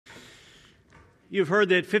You've heard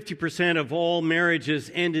that 50% of all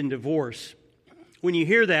marriages end in divorce. When you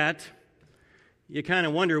hear that, you kind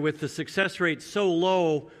of wonder, with the success rate so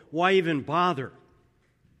low, why even bother?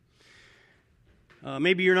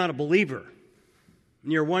 Maybe you're not a believer,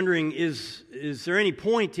 and you're wondering, is there any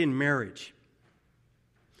point in marriage?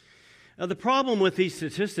 The problem with these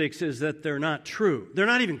statistics is that they're not true. They're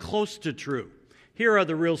not even close to true. Here are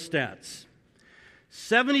the real stats.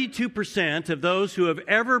 72% of those who have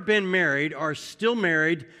ever been married are still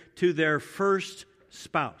married to their first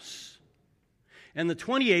spouse. And the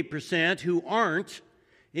 28% who aren't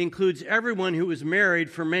includes everyone who was married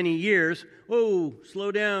for many years. Whoa,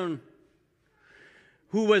 slow down.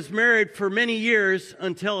 Who was married for many years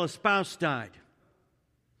until a spouse died.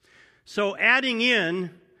 So adding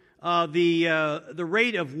in the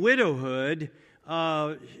rate of widowhood,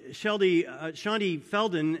 Shanti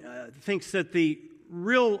Feldon thinks that the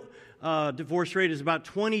real divorce rate is about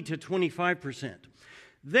 20 to 25%.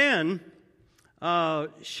 Then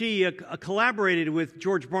she collaborated with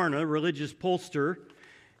George Barna, a religious pollster,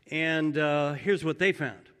 and here's what they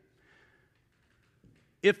found.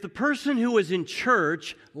 If the person who was in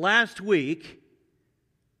church last week,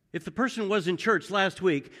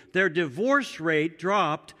 their divorce rate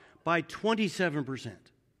dropped by 27%.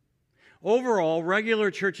 Overall,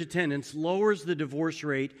 regular church attendance lowers the divorce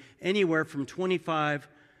rate anywhere from 25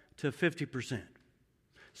 to 50%.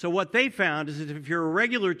 So what they found is that if you're a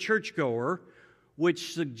regular churchgoer,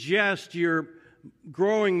 which suggests you're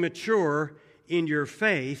growing mature in your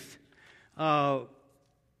faith,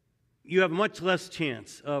 you have much less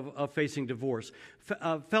chance of facing divorce.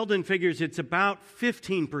 Feldon figures it's about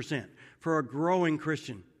 15% for a growing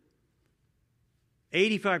Christian.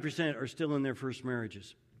 85% are still in their first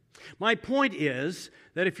marriages. My point is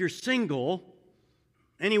that if you're single,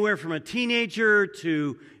 anywhere from a teenager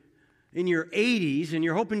to in your 80s, and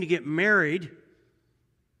you're hoping to get married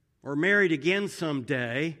or married again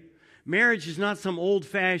someday, marriage is not some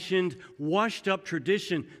old-fashioned, washed-up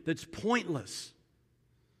tradition that's pointless.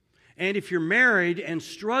 And if you're married and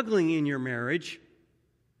struggling in your marriage,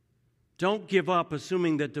 don't give up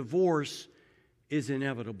assuming that divorce is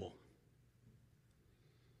inevitable.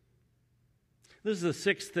 This is the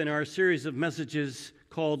sixth in our series of messages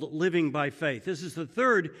called Living by Faith. This is the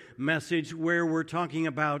third message where we're talking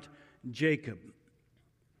about Jacob.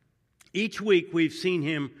 Each week we've seen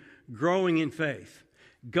him growing in faith.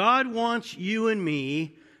 God wants you and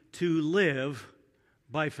me to live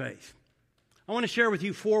by faith. I want to share with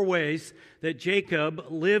you 4 ways that Jacob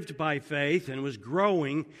lived by faith and was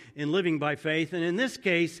growing in living by faith. And in this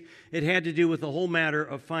case, it had to do with the whole matter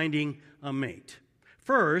of finding a mate.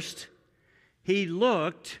 First, he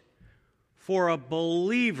looked for a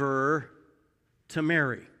believer to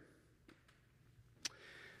marry.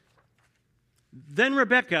 Then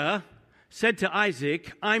Rebekah said to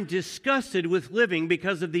Isaac, "I'm disgusted with living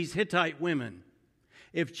because of these Hittite women.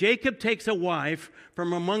 If Jacob takes a wife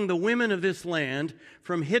from among the women of this land,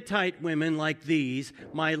 from Hittite women like these,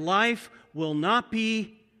 my life will not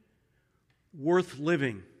be worth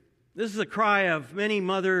living." This is a cry of many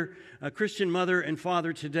a Christian mother and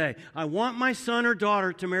father today. I want my son or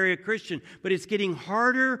daughter to marry a Christian, but it's getting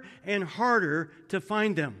harder and harder to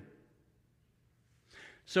find them.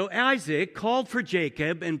 So Isaac called for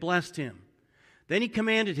Jacob and blessed him. Then he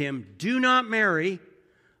commanded him, "Do not marry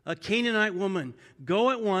a Canaanite woman. Go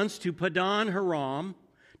at once to Padan Aram,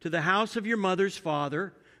 to the house of your mother's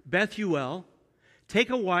father, Bethuel. Take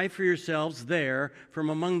a wife for yourselves there from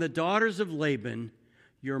among the daughters of Laban,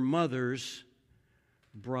 your mother's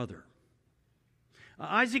brother."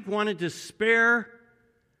 Isaac wanted to spare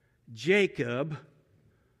Jacob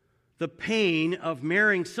the pain of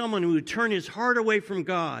marrying someone who would turn his heart away from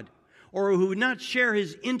God or who would not share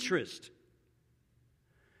his interest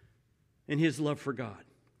in his love for God.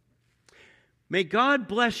 May God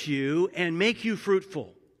bless you and make you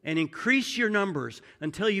fruitful and increase your numbers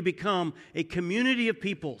until you become a community of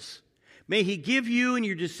peoples. May He give you and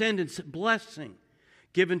your descendants blessing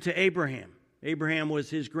given to Abraham. Abraham was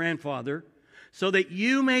his grandfather, so that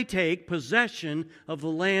you may take possession of the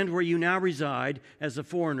land where you now reside as a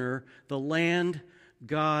foreigner, the land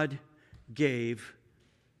God gave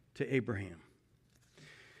to Abraham.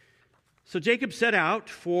 So Jacob set out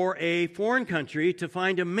for a foreign country to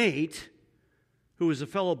find a mate who was a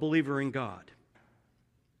fellow believer in God.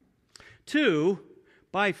 2,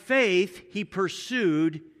 by faith, he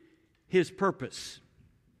pursued his purpose.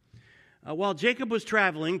 While Jacob was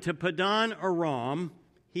traveling to Padan Aram,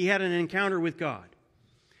 he had an encounter with God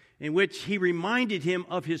in which He reminded him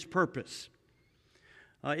of his purpose.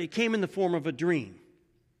 It came in the form of a dream.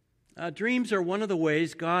 Dreams are one of the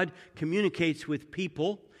ways God communicates with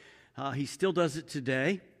people. He still does it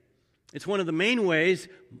today. It's one of the main ways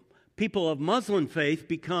people of Muslim faith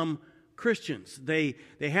become Christians. They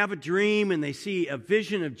have a dream and they see a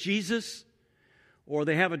vision of Jesus, or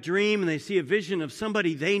they have a dream and they see a vision of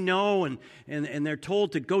somebody they know, and they're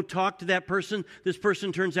told to go talk to that person. This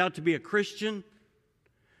person turns out to be a Christian,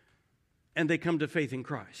 and they come to faith in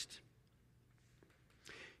Christ.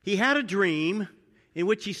 He had a dream in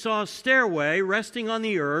which he saw a stairway resting on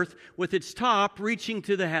the earth with its top reaching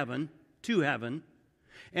to heaven,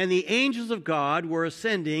 and the angels of God were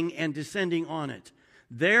ascending and descending on it.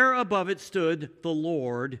 There above it stood the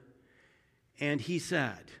Lord, and he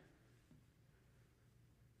said,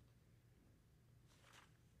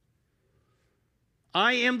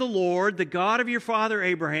 I am the Lord, the God of your father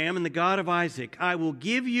Abraham and the God of Isaac. I will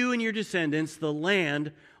give you and your descendants the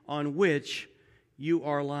land on which you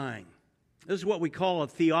are lying. This is what we call a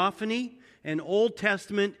theophany, an Old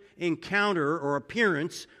Testament encounter or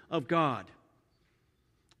appearance of God.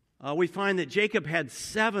 We find that Jacob had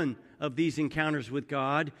 7 of these encounters with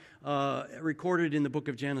God recorded in the book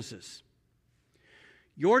of Genesis.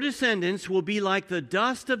 Your descendants will be like the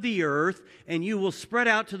dust of the earth, and you will spread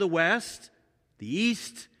out to the west, the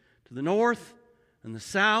east, to the north, and the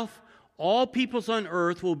south. All peoples on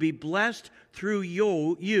earth will be blessed through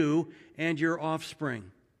you and your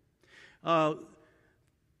offspring.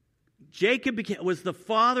 Jacob was the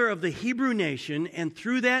father of the Hebrew nation, and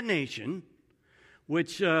through that nation,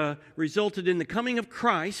 which resulted in the coming of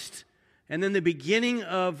Christ and then the beginning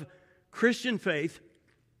of Christian faith,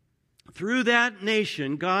 through that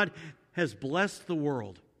nation, God has blessed the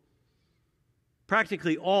world.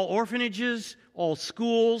 Practically all orphanages, all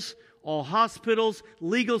schools, all hospitals,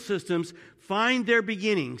 legal systems find their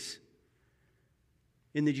beginnings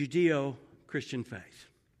in the Judeo-Christian faith.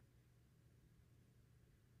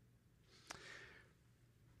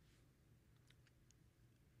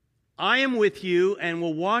 I am with you and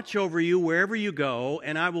will watch over you wherever you go,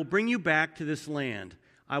 and I will bring you back to this land.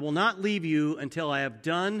 I will not leave you until I have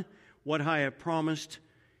done what I have promised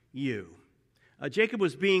you. Jacob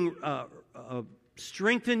was being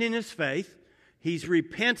strengthened in his faith. He's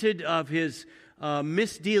repented of his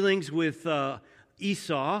misdealings with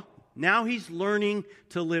Esau. Now he's learning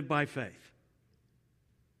to live by faith.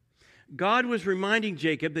 God was reminding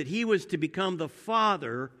Jacob that he was to become the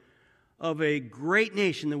father of a great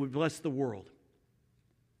nation that would bless the world,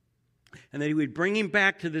 and that he would bring him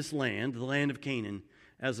back to this land, the land of Canaan,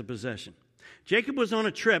 as a possession. Jacob was on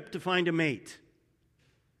a trip to find a mate,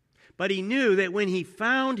 but he knew that when he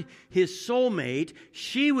found his soulmate,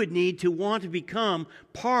 she would need to want to become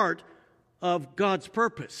part of God's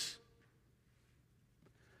purpose.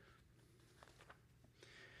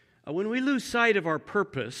 When we lose sight of our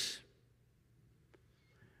purpose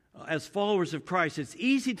as followers of Christ, it's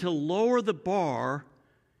easy to lower the bar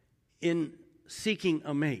in seeking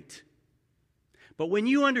a mate. But when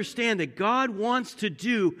you understand that God wants to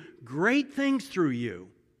do great things through you,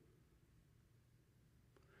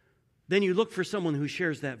 then you look for someone who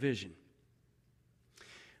shares that vision.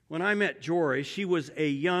 When I met Jory, she was a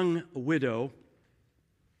young widow.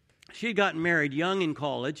 She had gotten married young in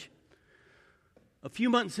college. A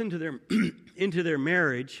few months into their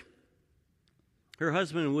marriage, her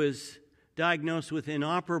husband was diagnosed with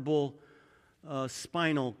inoperable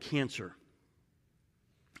spinal cancer.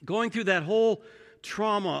 Going through that whole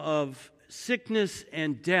trauma of sickness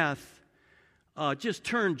and death just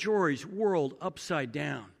turned Jory's world upside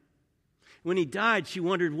down. When he died, she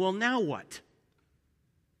wondered, well, now what?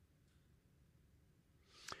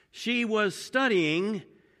 She was studying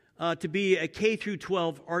to be a K through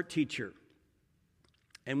 12 art teacher.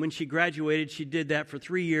 And when she graduated, she did that for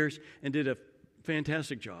 3 years and did a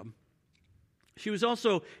fantastic job. She was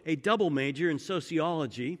also a double major in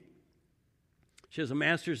sociology. She has a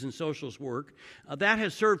master's in social work. That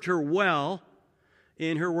has served her well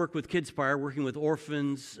in her work with KidSpire, working with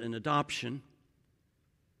orphans and adoption.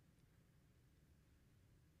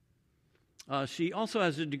 She also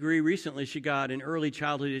has a degree. Recently, she got in early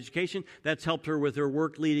childhood education. That's helped her with her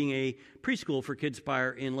work leading a preschool for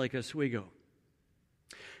KidSpire in Lake Oswego.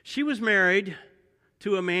 She was married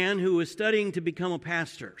to a man who was studying to become a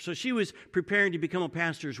pastor. So she was preparing to become a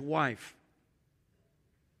pastor's wife.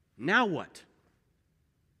 Now what?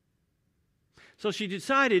 So she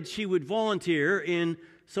decided she would volunteer in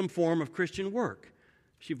some form of Christian work.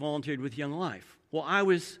 She volunteered with Young Life. Well, I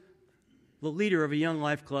was the leader of a Young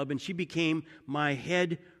Life club, and she became my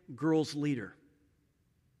head girls leader.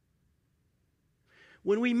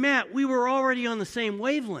 When we met, we were already on the same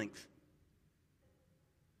wavelength.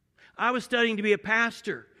 I was studying to be a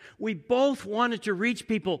pastor. We both wanted to reach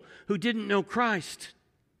people who didn't know Christ.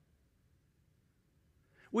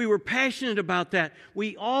 We were passionate about that.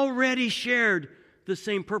 We already shared the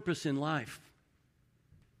same purpose in life.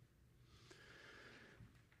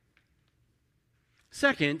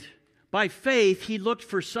 Second, by faith, he looked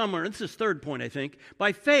for someone. This is third point, I think.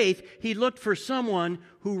 By faith, he looked for someone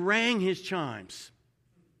who rang his chimes.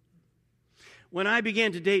 When I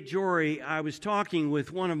began to date Jory, I was talking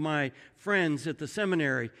with one of my friends at the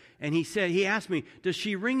seminary, and he asked me, "Does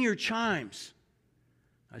she ring your chimes?"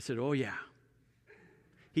 I said, "Oh, yeah."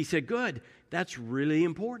 He said, "Good. That's really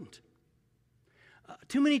important."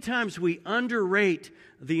 Too many times we underrate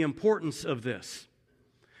the importance of this.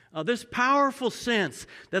 This powerful sense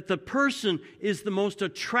that the person is the most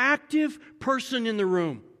attractive person in the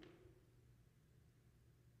room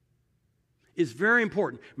is very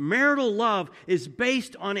important. Marital love is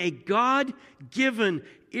based on a God-given,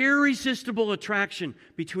 irresistible attraction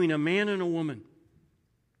between a man and a woman.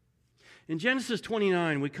 In Genesis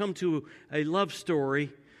 29, we come to a love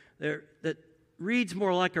story that reads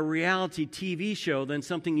more like a reality TV show than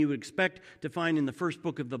something you would expect to find in the first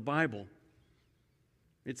book of the Bible.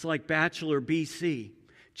 It's like Bachelor BC.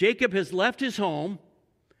 Jacob has left his home,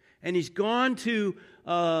 and he's gone to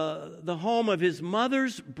the home of his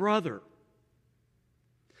mother's brother.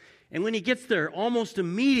 And when he gets there, almost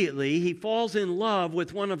immediately, he falls in love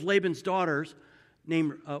with one of Laban's daughters,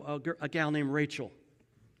 a gal named Rachel.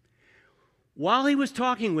 While he was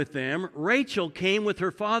talking with them, Rachel came with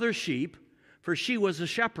her father's sheep, for she was a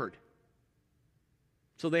shepherd.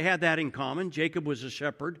 So they had that in common. Jacob was a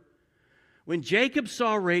shepherd. When Jacob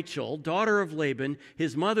saw Rachel, daughter of Laban,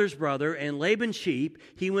 his mother's brother, and Laban's sheep,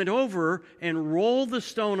 he went over and rolled the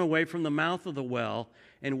stone away from the mouth of the well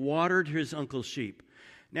and watered his uncle's sheep.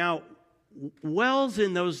 Now, wells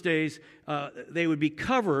in those days, they would be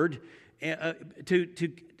covered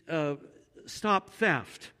to stop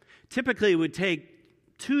theft. Typically, it would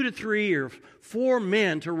take 2 to 3 or 4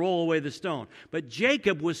 men to roll away the stone. But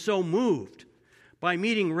Jacob was so moved by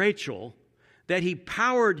meeting Rachel that he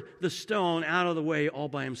powered the stone out of the way all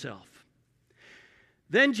by himself.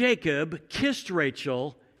 Then Jacob kissed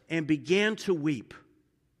Rachel and began to weep.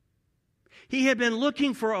 He had been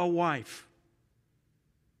looking for a wife.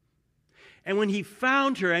 And when he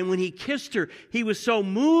found her and when he kissed her, he was so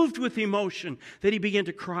moved with emotion that he began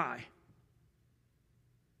to cry.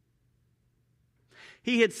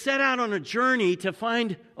 He had set out on a journey to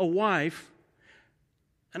find a wife,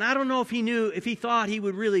 and I don't know if he thought he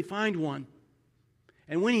would really find one.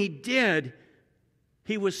 And when he did,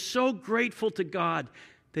 he was so grateful to God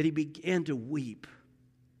that he began to weep.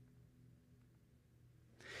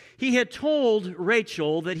 He had told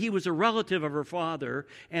Rachel that he was a relative of her father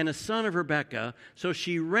and a son of Rebekah, so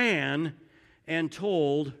she ran and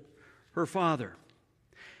told her father.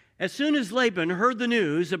 As soon as Laban heard the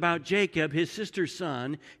news about Jacob, his sister's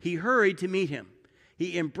son, he hurried to meet him.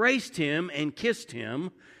 He embraced him and kissed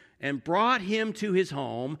him and brought him to his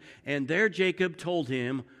home, and there Jacob told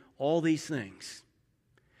him all these things.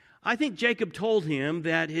 I think Jacob told him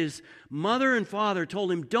that his mother and father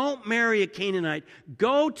told him, "Don't marry a Canaanite.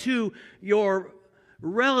 Go to your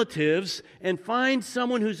relatives and find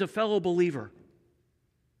someone who's a fellow believer."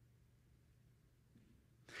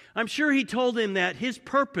 I'm sure he told him that his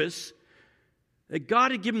purpose, that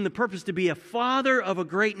God had given him the purpose to be a father of a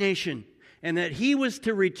great nation, and that he was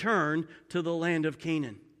to return to the land of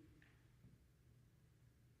Canaan.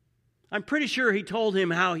 I'm pretty sure he told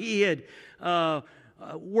him how he had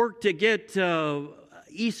worked to get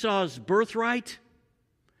Esau's birthright,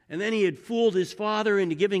 and then he had fooled his father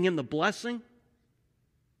into giving him the blessing,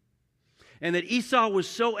 and that Esau was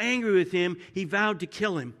so angry with him, he vowed to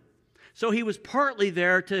kill him. So he was partly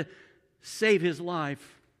there to save his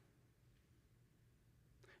life.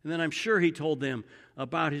 And then I'm sure he told them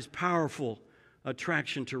about his powerful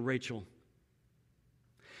attraction to Rachel.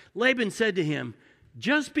 Laban said to him,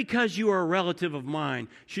 "Just because you are a relative of mine,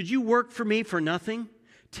 should you work for me for nothing?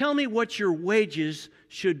 Tell me what your wages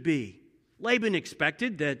should be." Laban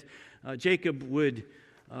expected that Jacob would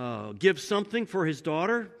give something for his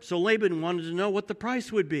daughter, so Laban wanted to know what the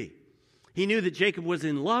price would be. He knew that Jacob was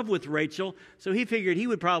in love with Rachel, so he figured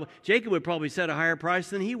Jacob would probably set a higher price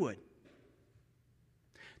than he would.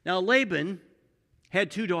 Now Laban had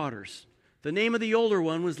 2 daughters. The name of the older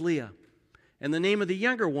one was Leah, and the name of the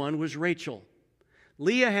younger one was Rachel.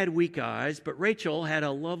 Leah had weak eyes, but Rachel had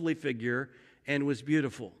a lovely figure and was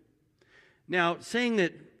beautiful. Now, saying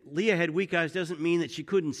that Leah had weak eyes doesn't mean that she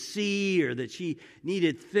couldn't see or that she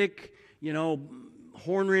needed thick,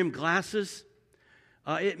 horn-rimmed glasses.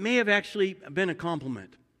 It may have actually been a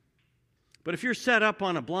compliment. But if you're set up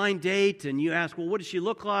on a blind date and you ask, "Well, what does she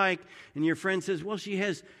look like?" and your friend says, "Well, she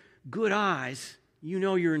has good eyes," you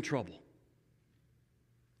know you're in trouble.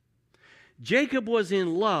 Jacob was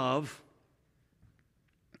in love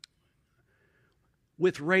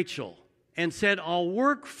with Rachel and said, I'll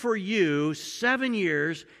work for you 7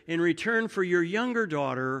 years in return for your younger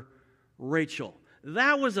daughter, Rachel.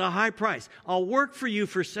 That was a high price. I'll work for you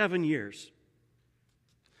for 7 years.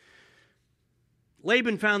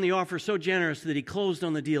 Laban found the offer so generous that he closed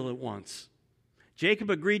on the deal at once. Jacob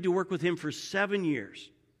agreed to work with him for 7 years.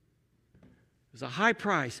 It was a high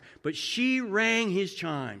price, but she rang his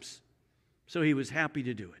chimes, so he was happy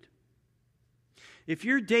to do it. If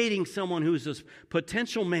you're dating someone who's a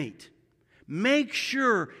potential mate, make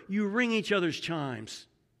sure you ring each other's chimes.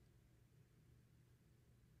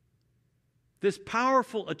 This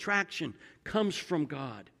powerful attraction comes from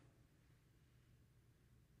God.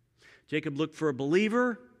 Jacob looked for a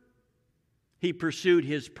believer. He pursued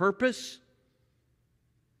his purpose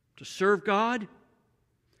to serve God.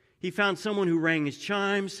 He found someone who rang his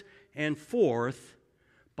chimes. And fourth,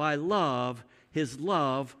 by love, his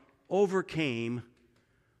love overcame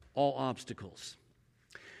all obstacles.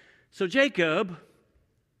 So Jacob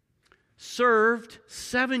served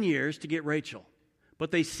 7 years to get Rachel,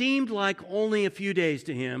 but they seemed like only a few days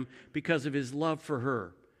to him because of his love for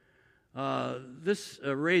her. This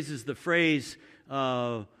raises the phrase,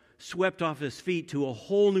 swept off his feet to a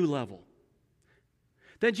whole new level.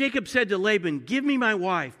 Then Jacob said to Laban, give me my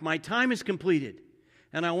wife. My time is completed,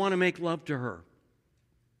 and I want to make love to her.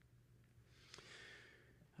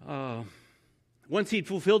 Once he'd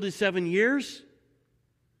fulfilled his 7 years,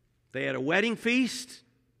 they had a wedding feast.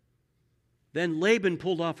 Then Laban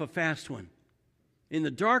pulled off a fast one. In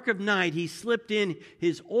the dark of night, he slipped in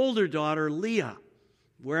his older daughter, Leah,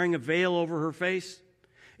 wearing a veil over her face.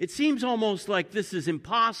 It seems almost like this is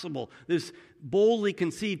impossible, this boldly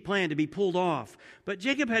conceived plan to be pulled off. But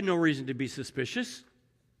Jacob had no reason to be suspicious.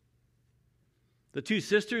 The two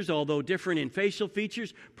sisters, although different in facial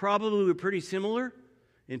features, probably were pretty similar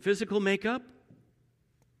in physical makeup.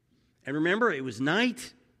 And remember, it was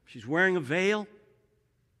night. She's wearing a veil.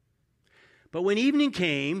 But when evening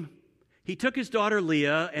came, he took his daughter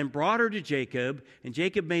Leah and brought her to Jacob, and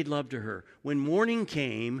Jacob made love to her. When morning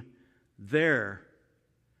came, there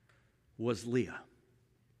was Leah.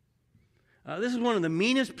 This is one of the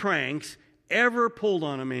meanest pranks ever pulled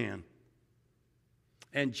on a man.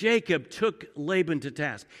 And Jacob took Laban to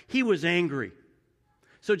task. He was angry.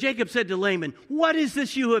 So Jacob said to Laban, what is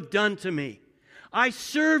this you have done to me? I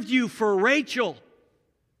served you for Rachel,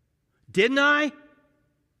 didn't I?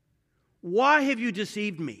 Why have you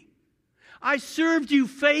deceived me? I served you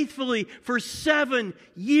faithfully for 7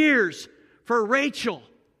 years for Rachel,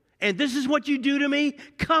 and this is what you do to me?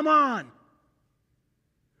 Come on.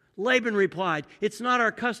 Laban replied, it's not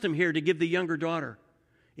our custom here to give the younger daughter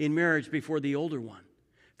in marriage before the older one.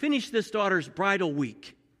 Finish this daughter's bridal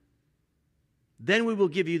week. Then we will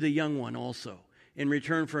give you the young one also in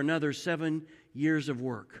return for another 7 years of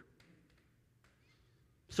work.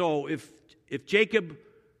 So if Jacob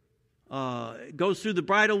goes through the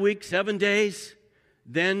bridal week, 7 days,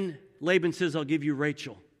 then Laban says, I'll give you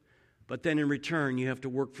Rachel. But then in return, you have to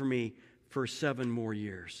work for me for 7 more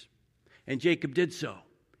years. And Jacob did so.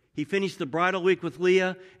 He finished the bridal week with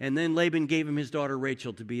Leah, and then Laban gave him his daughter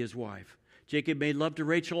Rachel to be his wife. Jacob made love to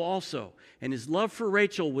Rachel also, and his love for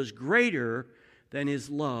Rachel was greater than his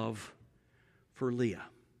love for Leah.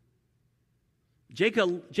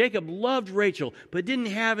 Jacob loved Rachel, but didn't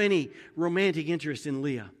have any romantic interest in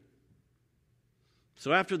Leah.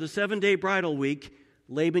 So after the 7-day bridal week,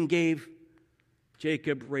 Laban gave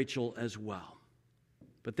Jacob Rachel as well.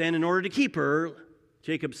 But then in order to keep her,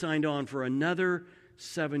 Jacob signed on for another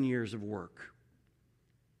 7 years of work.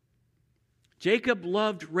 Jacob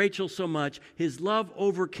loved Rachel so much, his love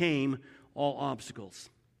overcame all obstacles.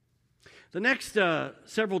 The next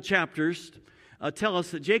several chapters tell us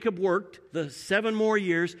that Jacob worked the 7 more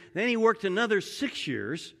years, then he worked another 6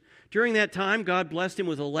 years. During that time, God blessed him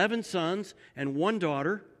with 11 sons and 1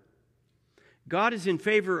 daughter. God is in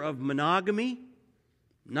favor of monogamy,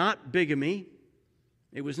 not bigamy.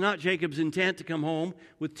 It was not Jacob's intent to come home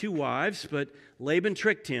with 2 wives, but Laban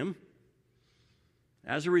tricked him.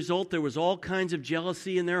 As a result, there was all kinds of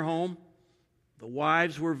jealousy in their home. The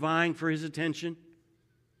wives were vying for his attention.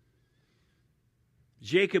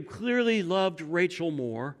 Jacob clearly loved Rachel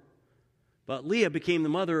more, but Leah became the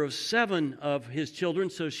mother of 7 of his children,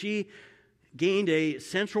 so she gained a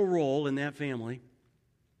central role in that family.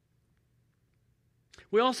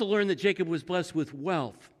 We also learn that Jacob was blessed with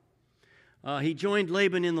wealth. He joined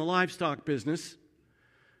Laban in the livestock business,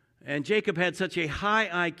 and Jacob had such a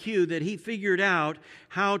high IQ that he figured out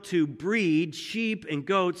how to breed sheep and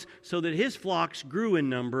goats so that his flocks grew in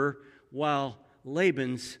number while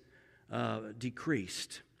Laban's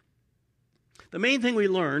decreased. The main thing we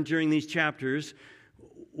learned during these chapters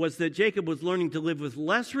was that Jacob was learning to live with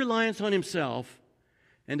less reliance on himself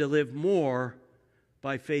and to live more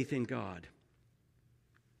by faith in God.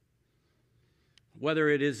 Whether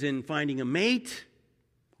it is in finding a mate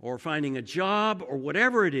or finding a job or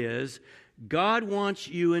whatever it is, God wants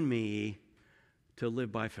you and me to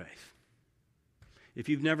live by faith. If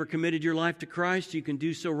you've never committed your life to Christ, you can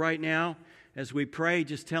do so right now. As we pray,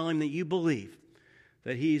 just tell Him that you believe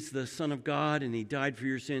that He's the Son of God and He died for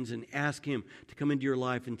your sins, and ask Him to come into your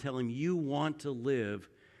life and tell Him you want to live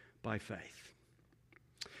by faith.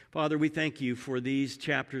 Father, we thank You for these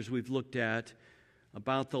chapters we've looked at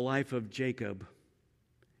about the life of Jacob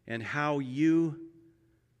and how You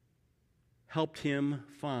helped him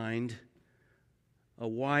find a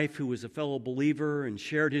wife who was a fellow believer and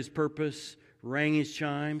shared his purpose, rang his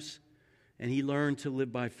chimes, and he learned to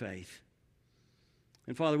live by faith.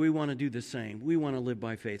 And Father, we want to do the same. We want to live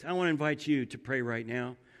by faith. I want to invite you to pray right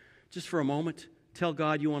now, just for a moment. Tell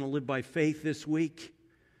God you want to live by faith this week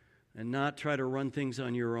and not try to run things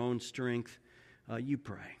on your own strength. You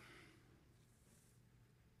pray.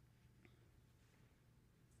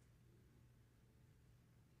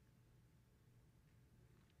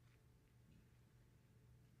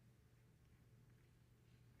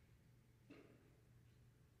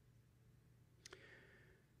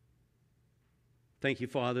 Thank You,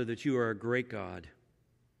 Father, that You are a great God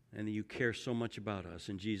and that You care so much about us.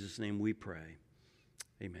 In Jesus' name we pray.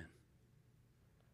 Amen.